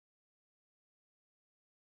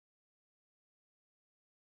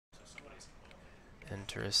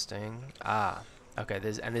Interesting. Okay,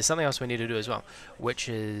 there's something else we need to do as well, which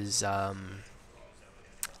is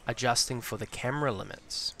adjusting for the camera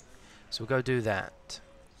limits. So we'll go do that.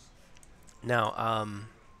 Now,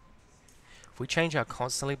 if we change our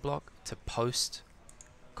constantly block to post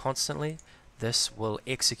constantly, this will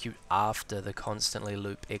execute after the constantly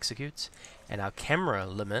loop executes, and our camera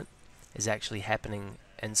limit is actually happening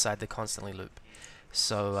inside the constantly loop.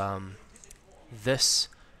 So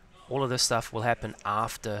all of this stuff will happen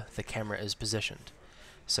after the camera is positioned.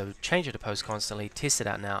 So change it to post constantly, test it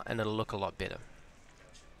out now, and it'll look a lot better.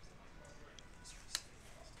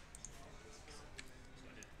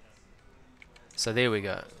 So there we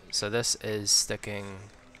go. So this is sticking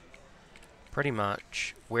pretty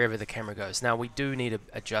much wherever the camera goes. Now we do need to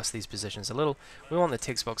adjust these positions a little. We want the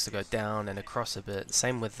text box to go down and across a bit.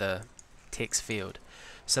 Same with the text field.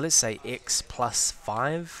 So let's say x plus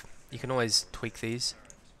 5. You can always tweak these.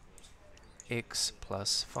 X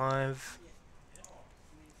plus 5.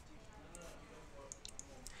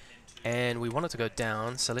 And we want it to go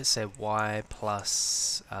down, so let's say y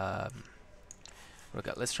plus,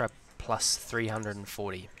 let's try plus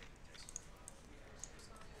 340.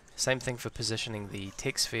 Same thing for positioning the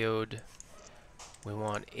text field. We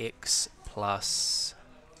want x plus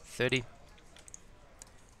 30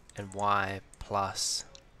 and y plus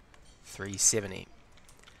 370.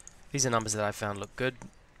 These are numbers that I found look good.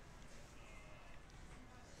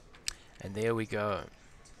 And there we go.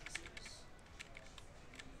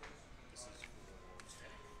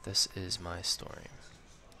 This is my story.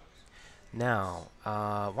 Now,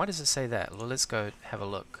 why does it say that? Well, let's go have a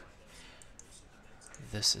look.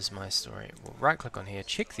 This is my story. We'll right click on here,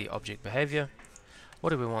 check the object behavior.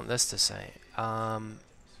 What do we want this to say?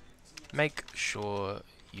 Make sure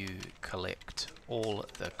you collect all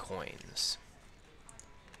the coins.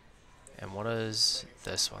 And what does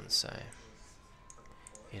this one say?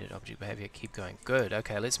 Edit object behavior, keep going. Good.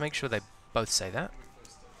 Okay, let's make sure they both say that.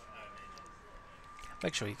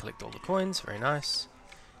 Make sure you collect all the coins. Very nice.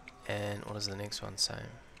 And what does the next one say?